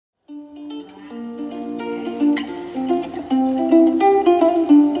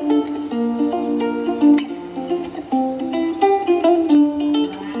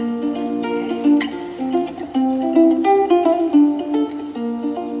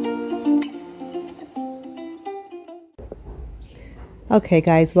Okay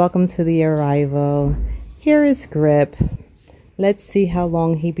guys, welcome to the arrival. Here is Grip. Let's see how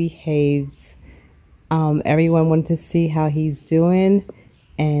long he behaves. Everyone wanted to see how he's doing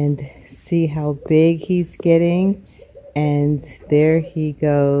and see how big he's getting. And there he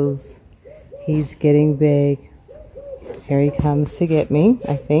goes. He's getting big. Here he comes to get me,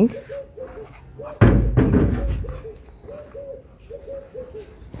 I think.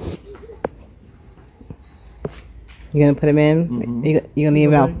 You gonna put him in? Mm-hmm. You gonna leave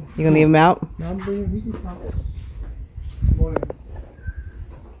him out? You gonna leave him out?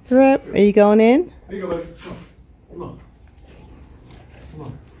 Grip, are you going in? Here you go, baby. Come on. Come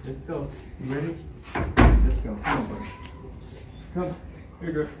on. Let's go. You ready? Let's go. Come on, buddy. Come. Here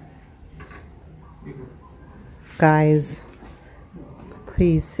you go. Here you go. Guys,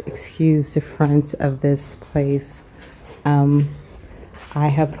 please excuse the front of this place. I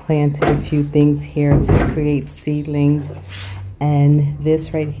have planted a few things here to create seedlings, and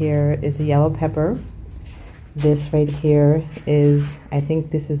this right here is a yellow pepper. This right here is, I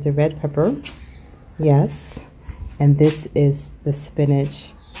think this is the red pepper. Yes. And this is the spinach.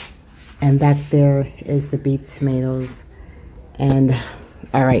 And back there is the beet tomatoes. And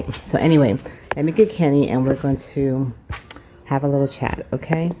all right, so anyway, let me get Kenny and we're going to have a little chat,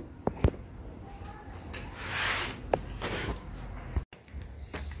 okay?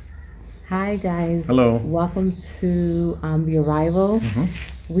 Hi guys. Hello. Welcome to the arrival.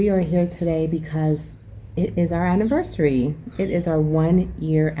 We are here today because it is our anniversary. It is our 1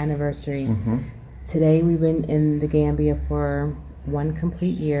 year anniversary. Today we've been in the Gambia for 1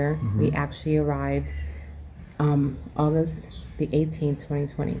 complete year. We actually arrived August the 18th,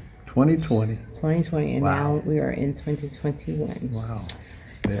 2020. 2020, and Wow. now we are in 2021. Wow.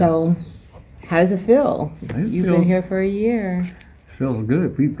 Yeah. So, how does it feel? You've been feels- here for a year. Feels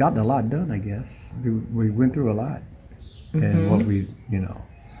good. We've gotten a lot done, I guess. We went through a lot. And what we,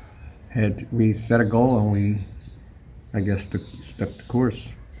 we set a goal and we, I guess, stuck the course,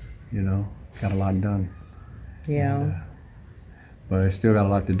 got a lot done. Yeah. And, but I still got a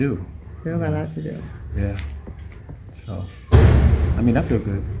lot to do. Still got a lot to do. Yeah. So, I mean, I feel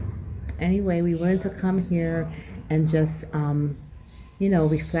good. Anyway, we wanted to come here and just,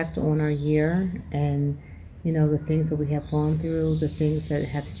 reflect on our year and, the things that we have gone through, the things that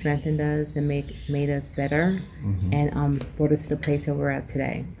have strengthened us and made us better, and brought us to the place that we're at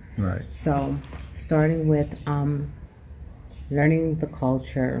today. Right. So, starting with learning the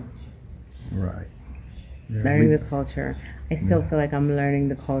culture. Right. Yeah, Learning the culture. I still feel like I'm learning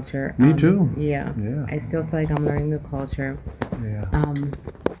the culture. Me too. Yeah. Yeah. I still feel like I'm learning the culture. Yeah.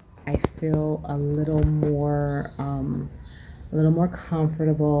 I feel a little more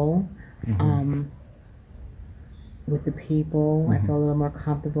comfortable with the people. I feel a little more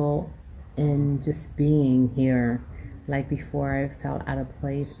comfortable in just being here. Like before, I felt out of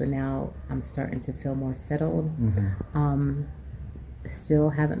place, but now I'm starting to feel more settled. Still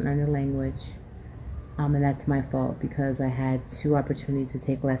haven't learned the language, and that's my fault because I had 2 opportunities to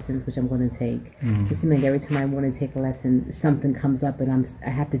take lessons, which I'm going to take. It seems like every time I want to take a lesson, something comes up, and I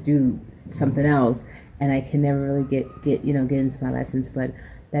have to do something else, and I can never really get into my lessons. But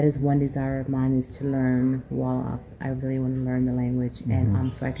that is one desire of mine, is to learn Wolof. I really want to learn the language,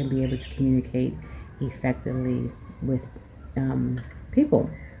 and so I can be able to communicate effectively with people.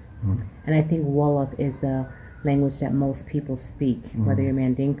 And I think Wolof is the language that most people speak, whether you're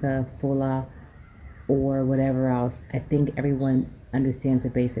Mandinka, Fula, or whatever else. I think everyone understands the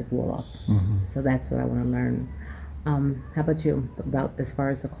basic Wolof. So that's what I want to learn. How about you, about as far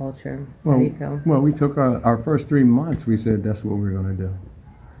as the culture? How do you feel? Well, we took our first 3 months, we said that's what we were going to do.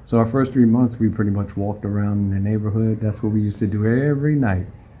 So our first 3 months, we pretty much walked around in the neighborhood. That's what we used to do every night.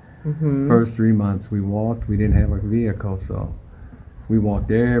 First 3 months, we walked. We didn't have a vehicle, so we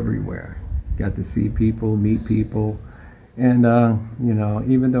walked everywhere. Got to see people, meet people. And,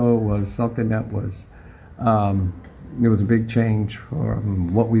 even though it was something that was, it was a big change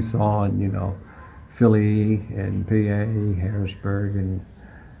from what we saw in, Philly and PA, Harrisburg, and,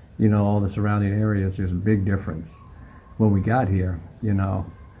 all the surrounding areas. There's a big difference. When we got here,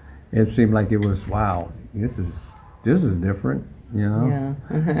 it seemed like it was, wow, this is different, Yeah.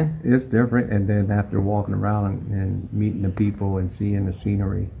 It's different. And then after walking around and meeting the people and seeing the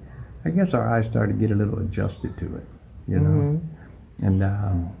scenery, I guess our eyes started to get a little adjusted to it, and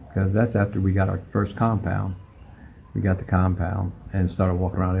because that's after we got our first compound. We got the compound and started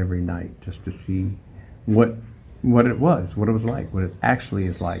walking around every night just to see what it was like, what it actually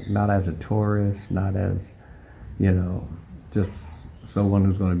is like, not as a tourist, not as, just someone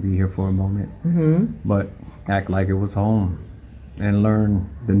who's going to be here for a moment, but act like it was home and learn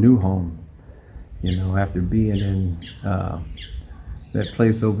the new home, after being in that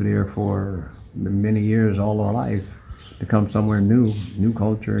place over there for many years, all our life, to come somewhere new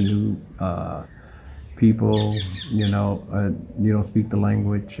culture, new people, you don't speak the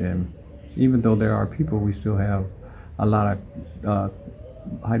language, and even though there are people, we still have a lot of,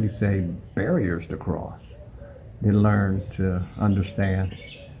 how do you say, barriers to cross, to learn, to understand.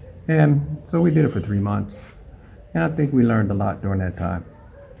 And so we did it for 3 months, and I think we learned a lot during that time.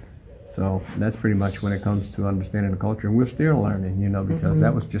 So that's pretty much when it comes to understanding the culture. And we're still learning, because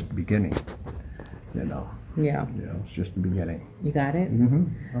that was just the beginning, Yeah. It's just the beginning. You got it?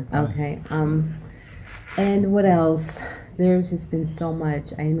 Mm-hmm. Okay. And what else? There's just been so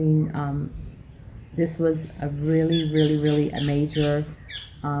much. I mean, this was a really, really, really a major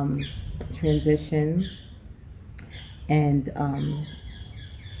transition. And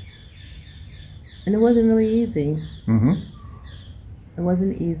it wasn't really easy. Mm-hmm. It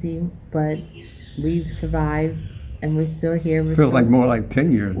wasn't easy, but we've survived, and we're still here. Feels like more like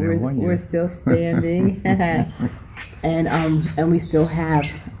 10 years now. We're still standing, and we still have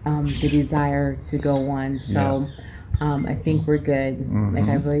the desire to go on. So I think we're good. Mm-hmm. Like,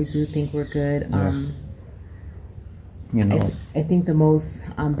 I really do think we're good. Yeah. I think the most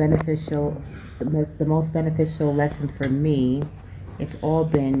beneficial lesson for me, it's all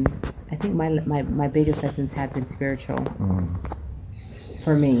been. I think my biggest lessons have been spiritual. Mm.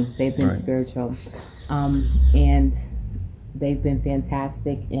 For me, they've been Right. spiritual, and they've been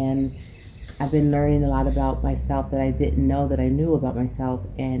fantastic. And I've been learning a lot about myself that I didn't know that I knew about myself,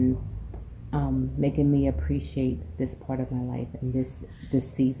 and making me appreciate this part of my life and this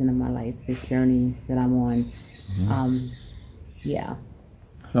season of my life, this journey that I'm on. Mm-hmm. Yeah.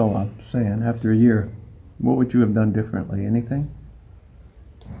 So I'm saying, after a year, what would you have done differently? Anything?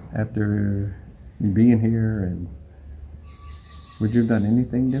 After being here, and would you have done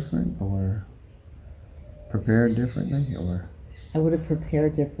anything different, or prepared differently, or? I would have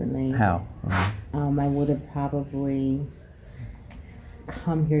prepared differently. How? I would have probably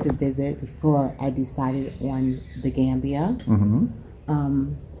come here to visit before I decided on the Gambia. Mm-hmm.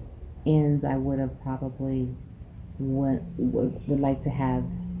 And I would have probably would like to have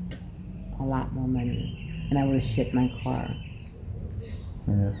a lot more money, and I would have shipped my car.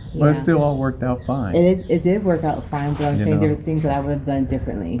 Yeah. But it still all worked out fine. It did work out fine, but I'm saying there was things that I would have done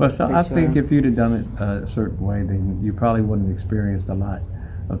differently. But so I think if you'd have done it a certain way, then you probably wouldn't have experienced a lot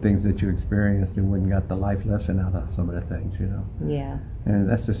of things that you experienced, and wouldn't got the life lesson out of some of the things, Yeah. And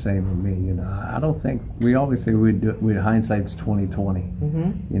that's the same with me, I don't think, we always say hindsight's 20/20.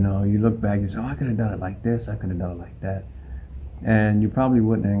 Mm-hmm. You look back and say, oh, I could have done it like this, I could have done it like that. And you probably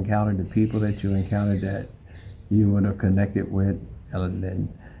wouldn't have encountered the people that you encountered that you would have connected with. And then,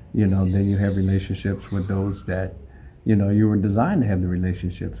 then you have relationships with those that, you were designed to have the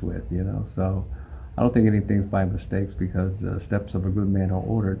relationships with, So I don't think anything's by mistakes, because the steps of a good man are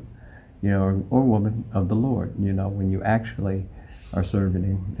ordered, or woman of the Lord, when you actually are serving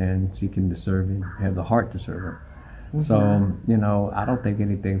Him and seeking to serve Him, have the heart to serve Him. Mm-hmm. So, I don't think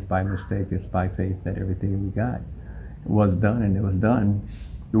anything's by mistake. It's by faith that everything we got was done, and it was done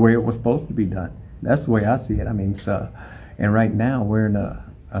the way it was supposed to be done. That's the way I see it. I mean, and right now we're in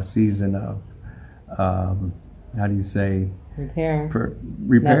a season of, how do you say? Repair.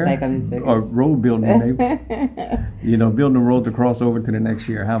 Repair? Or road building. Building a road to cross over to the next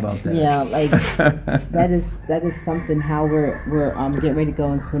year. How about that? Yeah, like that is something, how we're getting ready to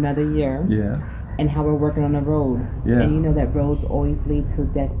go into another year. Yeah. And how we're working on the road. Yeah. And that roads always lead to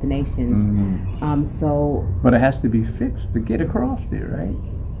destinations. Mm-hmm. But it has to be fixed to get across there, right?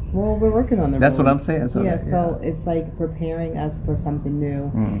 Well, we're working on the road. That's what I'm saying. So it's like preparing us for something new.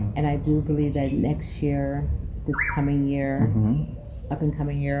 Mm-hmm. And I do believe that next year, this coming year, mm-hmm. up and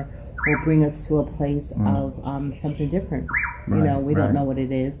coming year, will bring us to a place of something different. Right, we don't know what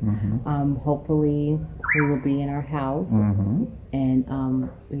it is. Mm-hmm. Hopefully, we will be in our house, mm-hmm. and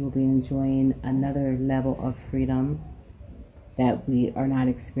we will be enjoying another level of freedom that we are not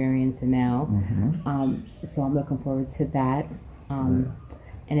experiencing now. Mm-hmm. So I'm looking forward to that.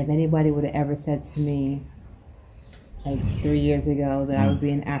 And if anybody would have ever said to me, like 3 years ago, that I would be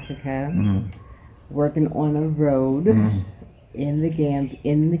in Africa, mm-hmm. working on a road in the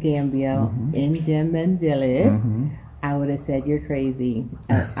Gambia, mm-hmm. in Jemendele, mm-hmm. I would have said, you're crazy.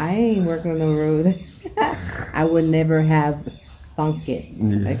 I ain't working on the road. I would never have thunk it,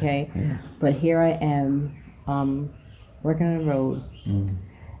 okay? Yeah. But here I am, working on the road. Mm.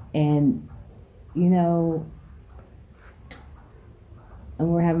 And, and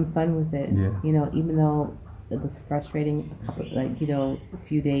we're having fun with it. Yeah. Even though it was frustrating, a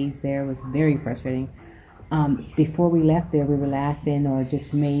few days there was very frustrating. Before we left there, we were laughing or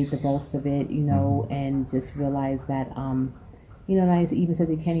just made the most of it, mm-hmm. and just realized that, and I even said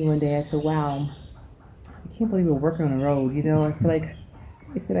to Kenny one day, I said, wow, I can't believe we're working on the road. I feel like,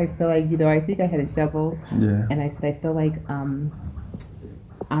 I think I had a shovel. Yeah. And I said, I feel like I'm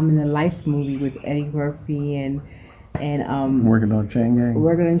in a Life movie with Eddie Murphy and working on Chain Gang.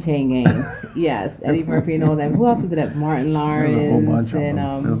 Working on Chain Gang. Yes, Eddie Murphy and all that. Who else was it? At Martin Lawrence. There was a whole bunch of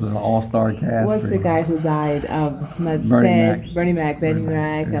them. It was an all-star cast. What's the guy who died? Bernie Mac.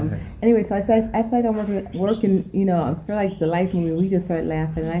 Yeah. Anyway, so I said, I feel like I'm working. I feel like the Life movie. We just started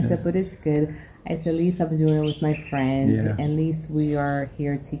laughing, and I said, but it's good. I said, at least I'm doing it with my friend. Yeah. At least we are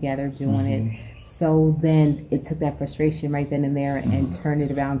here together doing it. So then it took that frustration right then and there and turned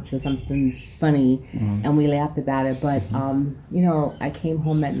it around to something funny, and we laughed about it. But I came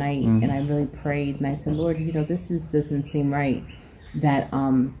home that night and I really prayed and I said, Lord, this doesn't seem right that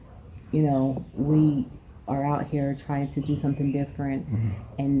we are out here trying to do something different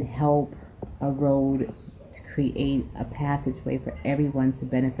and help a road to create a passageway for everyone to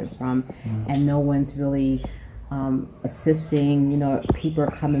benefit from, and no one's really assisting. People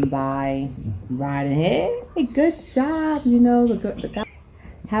are coming by, riding. Hey, good job. The guy.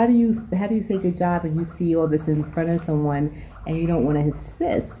 How do you say good job and you see all this in front of someone and you don't want to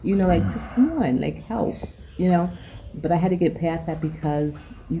assist? Just come on, help. But I had to get past that because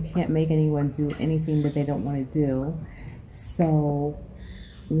you can't make anyone do anything that they don't want to do. So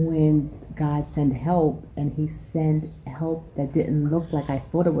when God sent help, and He sent help that didn't look like I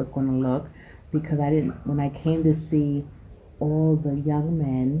thought it was going to look, because when I came to see all the young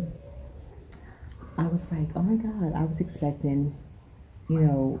men, I was like, oh my God, I was expecting,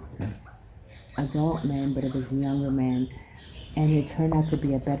 adult men, but it was younger men. And it turned out to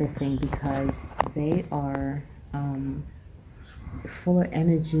be a better thing because they are full of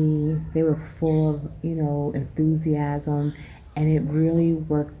energy. They were full of, enthusiasm. And it really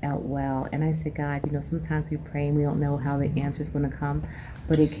worked out well. And I said, God, sometimes we pray and we don't know how the answer is going to come.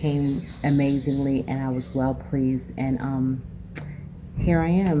 But it came amazingly, and I was well pleased. And here I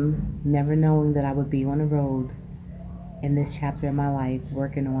am, never knowing that I would be on the road in this chapter of my life,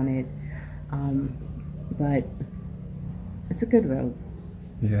 working on it. But it's a good road.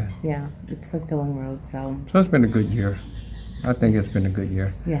 Yeah. Yeah, it's a fulfilling road. So it's been a good year. I think it's been a good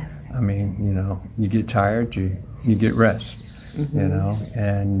year. Yes. I mean, you get tired, you get rest,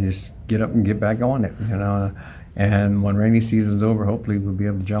 and you just get up and get back on it, And when rainy season's over, hopefully we'll be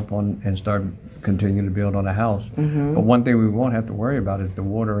able to jump on and start continuing to build on the house. But one thing we won't have to worry about is the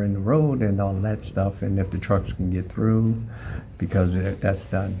water in the road and all that stuff, and if the trucks can get through, because that's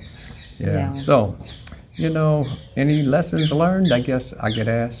done. Yeah. So, any lessons learned? I guess I get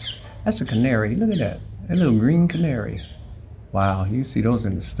asked. That's a canary. Look at that. A little green canary. Wow, you see those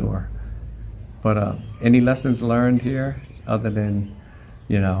in the store. But any lessons learned here other than,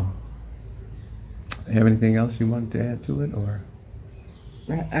 have anything else you wanted to add to it, or?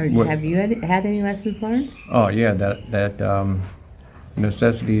 Have you had any lessons learned? Oh yeah, that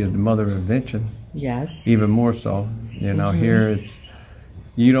necessity is the mother of invention. Yes. Even more so, here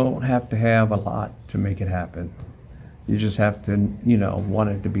you don't have to have a lot to make it happen. You just have to, want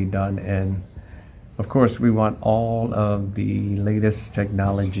it to be done. And of course, we want all of the latest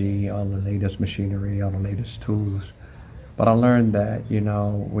technology, all the latest machinery, all the latest tools. But I learned that,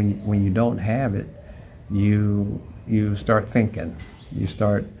 when you don't have it, you start thinking. You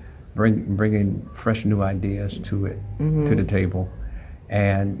start bringing fresh new ideas to it, to the table.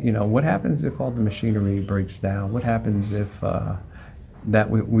 And, what happens if all the machinery breaks down? What happens if that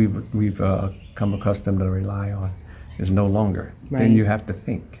we've come accustomed to rely on is no longer? Right. Then you have to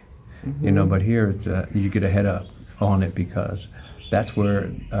think. But here it's you get a head up on it, because that's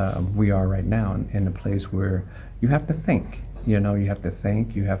where we are right now, in a place where you have to think. You have to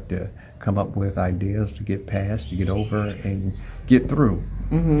think. You have to come up with ideas to get past, to get over, and get through.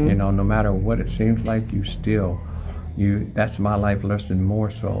 No matter what it seems like, that's my life lesson more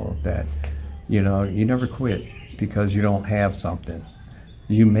so, that you never quit because you don't have something.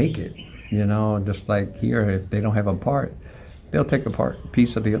 You make it. Just like here, if they don't have a part, they'll take a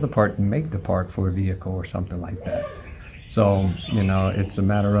piece of the other part and make the part for a vehicle or something like that. So, it's a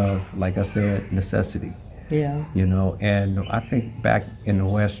matter of, like I said, necessity. Yeah. And I think back in the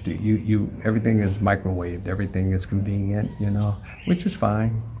West, everything is microwaved, everything is convenient, which is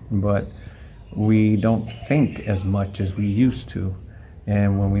fine, but we don't think as much as we used to.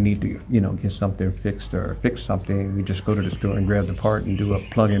 And when we need to, get something fixed or fix something, we just go to the store and grab the part and do a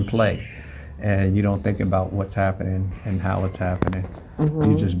plug and play. And you don't think about what's happening and how it's happening.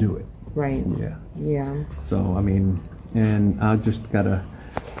 You just do it. Right. Yeah. Yeah. So, and I just got a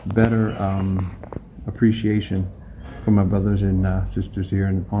better appreciation for my brothers and sisters here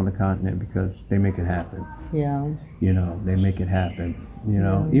on the continent, because they make it happen. Yeah. You know, they make it happen. You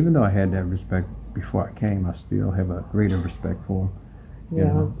know, even though I had that respect before I came, I still have a greater respect for them. You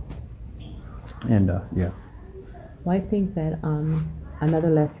know? And Well, I think that another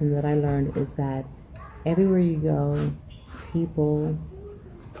lesson that I learned is that everywhere you go, people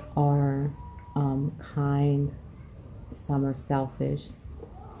are kind, some are selfish,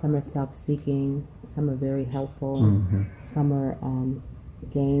 some are self-seeking, some are very helpful, some are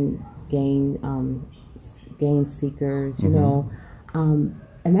gain seekers, you know,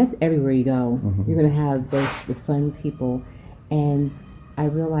 and that's everywhere you go. You're gonna have the same people, and I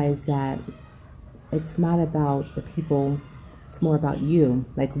realized that it's not about the people, it's more about you.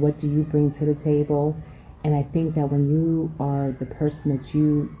 Like, what do you bring to the table? And I think that when you are the person that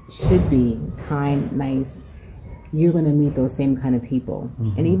you should be, kind, nice, you're going to meet those same kind of people.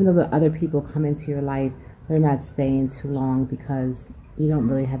 And even though the other people come into your life, they're not staying too long because you don't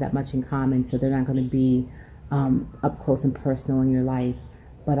really have that much in common, so they're not going to be up close and personal in your life.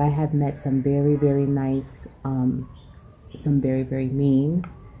 But I have met some very, very nice, some very, very mean,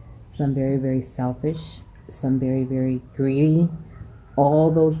 some very, very selfish, some very, very greedy,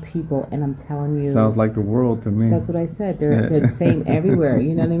 all those people, and I'm telling you, sounds like the world to me. That's what I said. They're the same everywhere.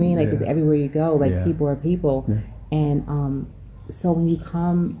 You know what I mean? Like, it's everywhere you go. Like, people are people, and so when you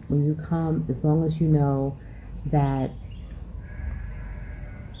come, as long as you know that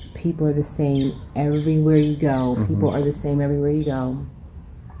people are the same everywhere you go. People are the same everywhere you go.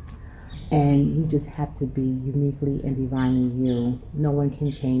 And you just have to be uniquely and divinely you. No one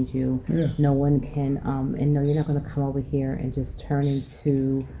can change you. No one can, and no, you're not going to come over here and just turn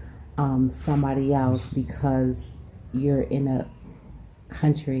into somebody else because you're in a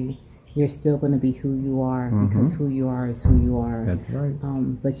country. You're still going to be who you are, because who you are is who you are. That's right.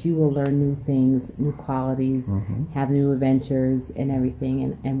 But you will learn new things, new qualities, have new adventures and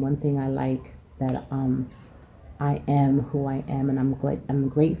everything. And one thing I like that I am who I am, and I'm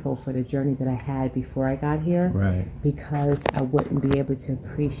grateful for the journey that I had before I got here. Right. Because I wouldn't be able to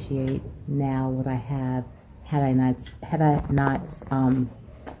appreciate now what I have had I not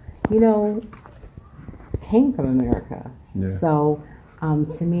you know, came from America. Yeah. So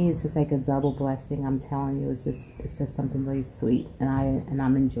to me, it's just like a double blessing. I'm telling you, it's just something really sweet, and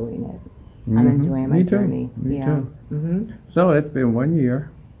I'm enjoying it. I'm enjoying my journey. Me too. So it's been 1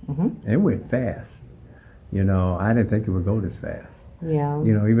 year. It went fast. You know, I didn't think it would go this fast. Yeah.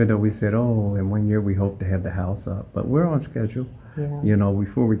 You know, even though we said, oh, in 1 year we hope to have the house up, but we're on schedule. Yeah. You know,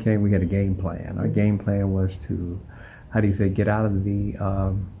 before we came, we had a game plan. Our game plan was to, get out of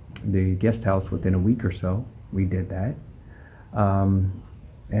the guest house within a week or so. We did that. And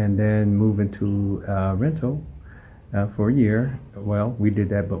then move into rental for a year. Well, we did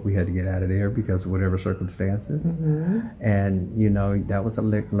that, but we had to get out of there because of whatever circumstances. And, you know, that was a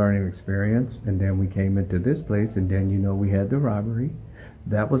learning experience. And then we came into this place, and then, you know, we had the robbery.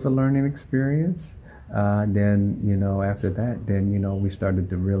 That was a learning experience. Then, you know, after that, then, you know, we started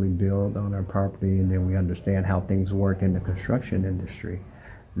to really build on our property, and then we understand how things work in the construction industry.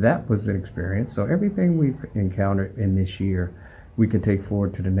 That was an experience. So everything we've encountered in this year, we can take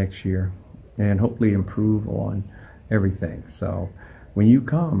forward to the next year and hopefully improve on everything. So when you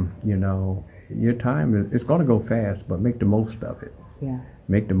come, you know, your time it's going to go fast, but make the most of it. Yeah.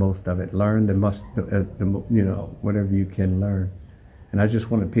 Make the most of it. Learn you know, whatever you can learn. And I just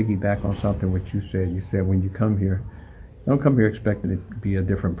want to piggyback on something what you said. You said when you come here, don't come here expecting to be a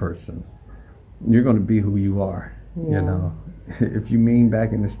different person. You're going to be who you are. Yeah. You know, if you mean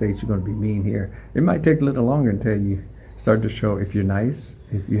back in the States, you're going to be mean here. It might take a little longer until you start to show if you're nice,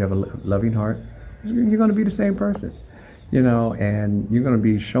 if you have a loving heart, you're going to be the same person, you know, and you're going to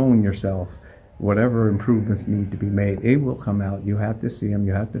be showing yourself whatever improvements need to be made. It will come out. You have to see them.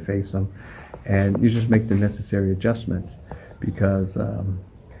 You have to face them, and you just make the necessary adjustments, because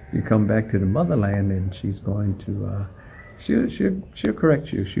you come back to the motherland, and she's going to she'll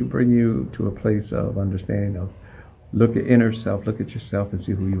correct you. She'll bring you to a place of understanding of look at inner self, look at yourself, and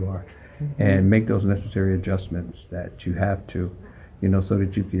see who you are. And make those necessary adjustments that you have to, you know, so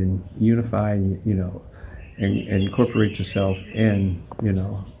that you can unify, you know, and incorporate yourself in, you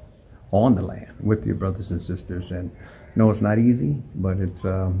know, on the land with your brothers and sisters. And no, it's not easy, but it's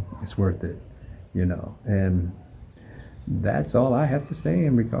worth it, you know. And that's all I have to say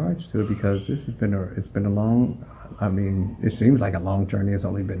in regards to it, because this has been a long. I mean, it seems like a long journey. It's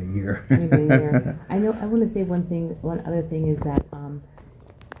only been a year. I know. I want to say one other thing is that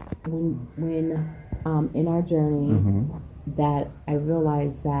when in our journey, that I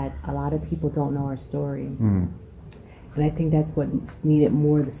realized that a lot of people don't know our story, And I think that's what's needed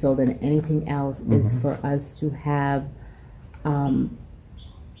more so than anything else is for us to have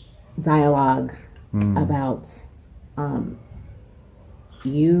dialogue about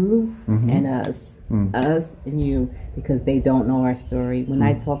you and us, us and you, because they don't know our story. When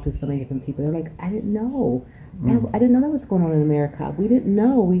I talk to so many different people, they're like, I didn't know. I didn't know that was going on in America. We didn't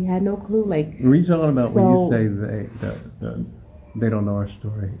know. We had no clue. Like, what are you talking about when you say they don't know our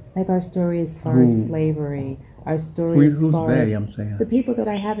story? Like our story as far as slavery. Our story as who's far they? I'm saying the people that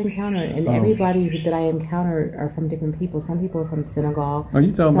I have encountered, and everybody that I encounter are from different people. Some people are from Senegal. Are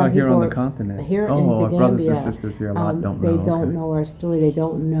you talking about here on the continent? Here in the our Gambia, brothers and sisters here a lot don't know. They don't know our story. They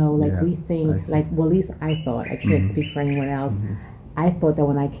don't know. Like we think. Like, well, at least I thought. I can't speak for anyone else. I thought that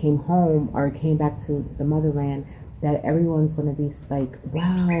when I came home or came back to the motherland, that everyone's going to be like,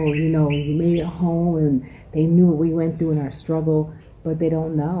 wow, you know, you made it home, and they knew what we went through in our struggle. But they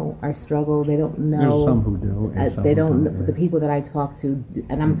don't know our struggle. They don't know. There's some who do. They don't. The people that I talk to,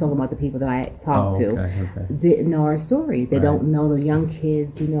 and I'm talking about the people that I talk to, didn't know our story. They don't know. The young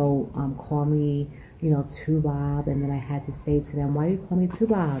kids, you know, call me, you know, Tubob, and then I had to say to them, "Why do you call me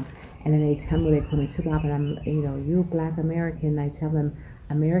Tubob?" And then they tell me they call me Tubob, and I'm, you know, you Black American. I tell them,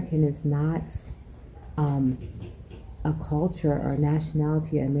 American is not a culture or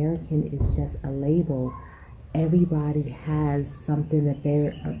nationality. American is just a label. Everybody has something that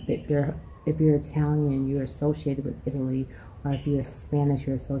they're if you're Italian, you're associated with Italy, or if you're Spanish,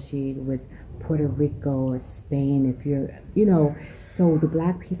 you're associated with Puerto Rico or Spain. If you're, you know, so the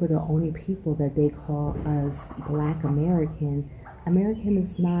Black people are the only people that they call us Black American. American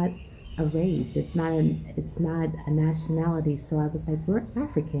is not a race. It's not a nationality. So I was like, we're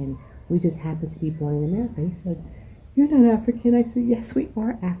African. We just happen to be born in America. He said, you're not African. I said, yes, we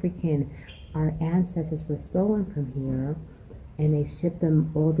are African. Our ancestors were stolen from here, and they shipped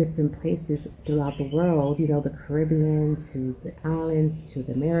them all different places throughout the world, you know, the Caribbean to the islands to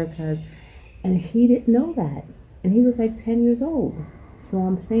the Americas, and he didn't know that, and he was like 10 years old. So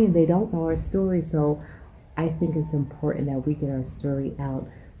I'm saying they don't know our story, so I think it's important that we get our story out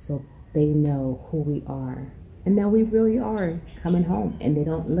so they know who we are, and now we really are coming home, and they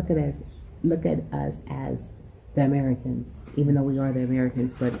don't look at us as the Americans, even though we are the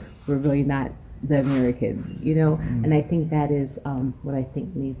Americans, but we're really not the Americans, you know. And I think that is what I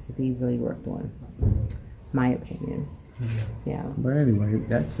think needs to be really worked on, my opinion. Yeah. But anyway,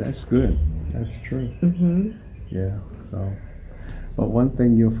 that's good. That's true. Yeah. So, but one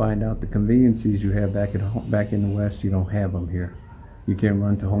thing you'll find out, the conveniences you have back in the West, you don't have them here. You can't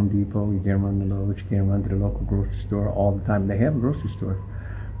run to Home Depot, you can't run to Lowe's, you can't run to the local grocery store all the time. They have grocery stores,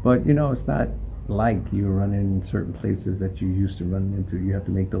 but you know, it's not like you run in certain places that you used to run into. You have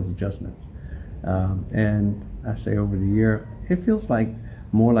to make those adjustments. And I say over the year, it feels like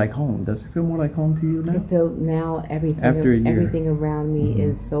more like home. Does it feel more like home to you now? It feels now everything around me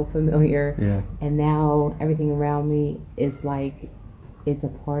is so familiar. Yeah. And now everything around me is like it's a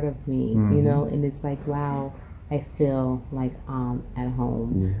part of me, you know, and it's like, wow, I feel like at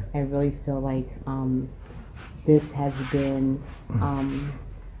home. Yeah. I really feel like this has been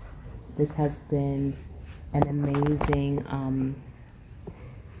an amazing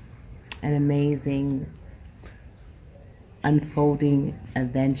unfolding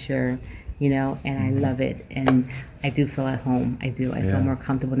adventure, you know, and I love it, and I do feel at home. I feel more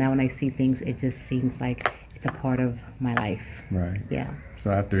comfortable now when I see things. It just seems like it's a part of my life. Right. Yeah.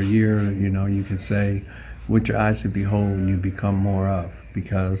 So after a year, you know, you can say, with your eyes to behold, you become more of,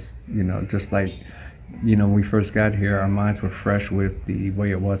 because, you know, just like, you know, when we first got here, our minds were fresh with the way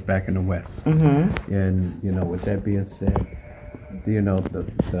it was back in the West. And, you know, with that being said, you know,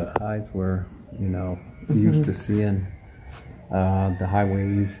 the eyes were, you know, used to seeing the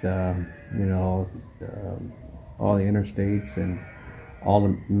highways, you know, all the interstates and all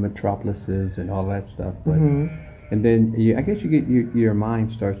the metropolises and all that stuff. But and then I guess you get your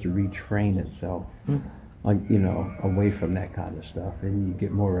mind starts to retrain itself, you know, away from that kind of stuff, and you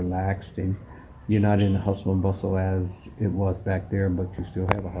get more relaxed, and you're not in the hustle and bustle as it was back there, but you still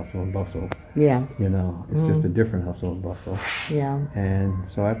have a hustle and bustle. Yeah. You know, it's just a different hustle and bustle. Yeah. And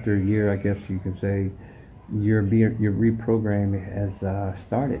so after a year, I guess you can say your reprogramming has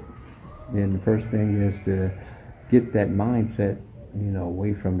started. And the first thing is to get that mindset, you know,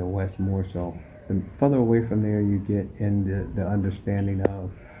 away from the West more so. The further away from there you get in the understanding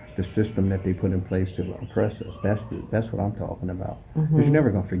of the system that they put in place to oppress us. That's what I'm talking about. Because you're never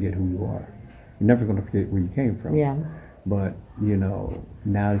going to forget who you are. You're never going to forget where you came from. Yeah. But, you know,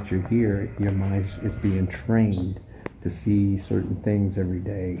 now that you're here, your mind is being trained to see certain things every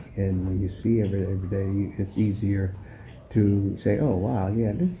day. And when you see every day, it's easier to say, oh wow,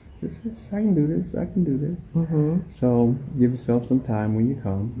 yeah, this is, I can do this, I can do this. Mm-hmm. So give yourself some time when you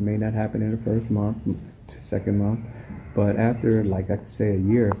come. It may not happen in the first month, second month, but after, like I could say, a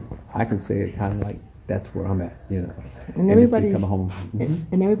year, I can say it kind of like that's where I'm at, you know. And it's everybody, become a home.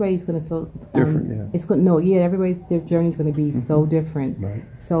 Mm-hmm. and everybody's gonna feel Different, yeah. It's good. No, yeah, everybody's their journey's gonna be so different. Right.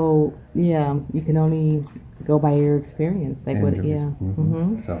 So yeah, you can only go by your experience, like And what, yours. yeah.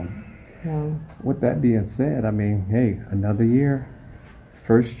 Mm-hmm. So, Yeah. with that being said, I mean, hey, another year,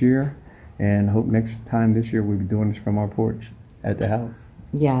 first year, and hope next time this year we'll be doing this from our porch at the house.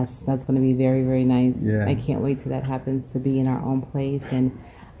 Yes, that's going to be very, very nice. Yeah. I can't wait till that happens, to be in our own place, and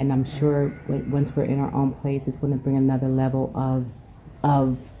I'm sure once we're in our own place, it's going to bring another level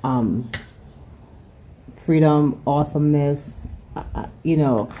of freedom, awesomeness,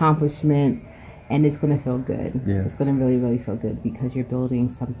 accomplishment, and it's going to feel good. Yeah. It's going to really, really feel good because you're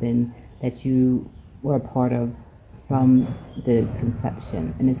building something that you were a part of from the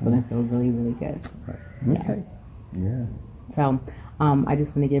conception, and it's going to feel really, really good. Right. Okay. Yeah. So I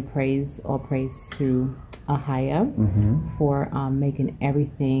just want to give all praise to Ahaya for making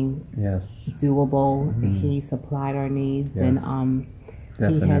everything doable. He supplied our needs, and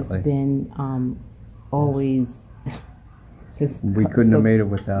he has been always just. We couldn't have made it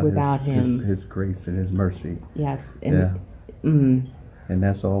without him. His grace and His mercy. Yes, and and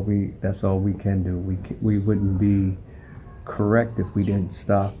that's all we can do. We wouldn't be correct if we didn't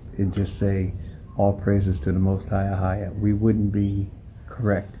stop and just say, all praises to the Most High Ahaya. We wouldn't be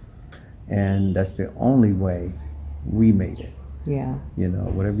correct. And that's the only way we made it. Yeah. You know,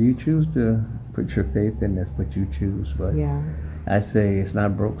 whatever you choose to put your faith in, that's what you choose. But I say it's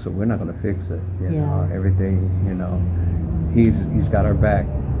not broke, so we're not going to fix it. You know, everything, He's got our back,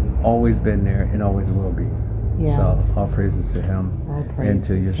 always been there, and always will be. Yeah. So all praises to Him and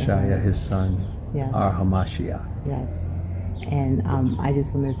to Yeshaya, His Son, our Hamashiach. Yes. And I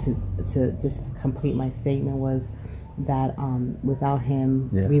just wanted to just complete my statement was that without Him,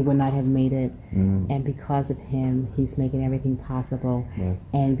 we would not have made it. And because of Him, He's making everything possible. Yes.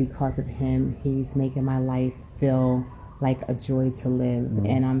 And because of Him, He's making my life feel like a joy to live.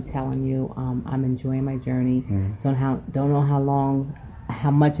 And I'm telling you, I'm enjoying my journey. Don't know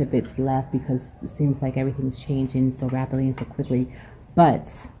how much of it's left, because it seems like everything's changing so rapidly and so quickly. But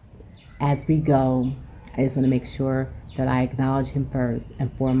as we go, I just want to make sure that I acknowledge Him first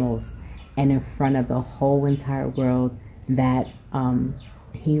and foremost, and in front of the whole entire world, that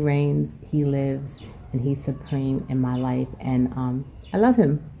He reigns, He lives, and He's supreme in my life, and I love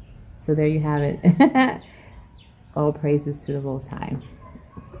Him. So there you have it. All praises to the Most High.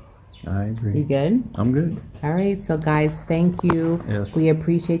 I agree. You good? I'm good. All right. So guys, thank you. Yes. We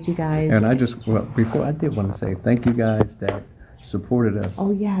appreciate you guys. And before I did want to say thank you guys that supported us.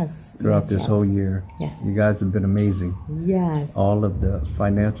 Oh yes. Throughout this whole year. Yes. You guys have been amazing. Yes. All of the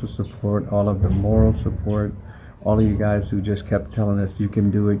financial support, all of the moral support, all of you guys who just kept telling us you can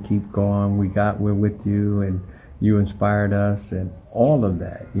do it, keep going. We're with you, and you inspired us, and all of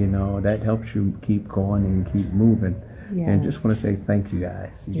that, that helps you keep going and keep moving. Yes. And just want to say thank you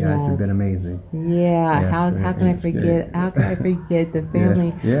guys. You guys have been amazing. Yeah. Yes, how can I forget? Good. How can I forget the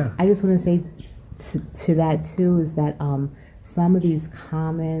family? Yeah. I just want to say to that too is that some of these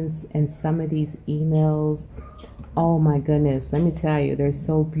comments and some of these emails, oh my goodness, let me tell you, they're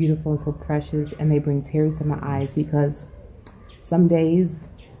so beautiful and so precious, and they bring tears to my eyes, because some days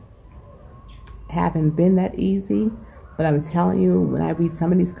haven't been that easy. But I'm telling you, when I read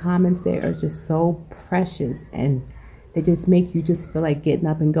some of these comments, they are just so precious, and they just make you just feel like getting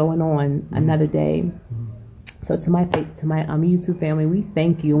up and going on another day. So to my YouTube family, we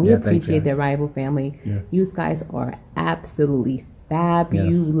thank you, and we appreciate the Arrival family. You guys are absolutely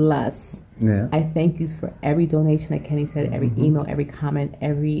fabulous. Yeah. I thank you for every donation, like Kenny said, every email, every comment,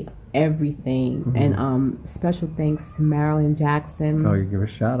 everything. And special thanks to Marilyn Jackson. Oh, you give a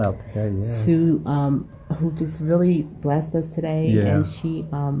shout out to her, to who just really blessed us today, and she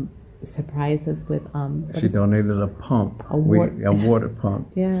surprised us with she donated a pump, a water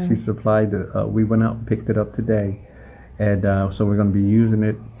pump. Yeah, she supplied we went out and picked it up today, and so we're going to be using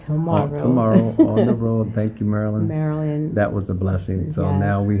it tomorrow on the road. Thank you, Marilyn. That was a blessing. So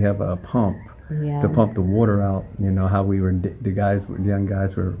now we have a pump to pump the water out. How we were, the young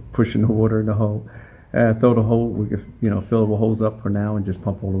guys were pushing the water in the hole. Throw the hole, we could fill the holes up for now and just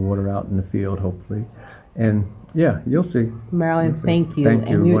pump all the water out in the field, hopefully. And Yeah, you'll see. Marilyn, thank you. Thank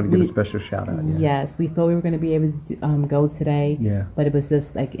you. And we want to give a special shout out. Yeah. Yes, we thought we were going to be able to go today, but it was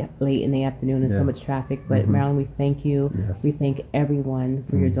just like late in the afternoon and so much traffic. But Marilyn, we thank you. Yes. We thank everyone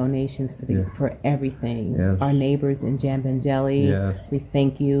for your donations, for everything. Yes. Our neighbors in Jambanjelly. Yes. We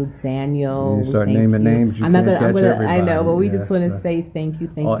thank you, Daniel. You start naming names. You I'm not can't gonna. catch everybody. I know, but we just want to say thank you,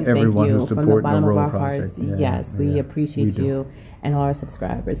 Everyone who's from the bottom of our project. hearts. Yes, we appreciate you. And all our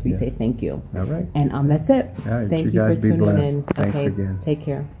subscribers, we say thank you. All right. And that's it. All right. Thank you guys for tuning blessed. in. Thanks Okay. again. Take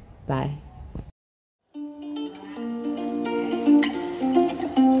care. Bye.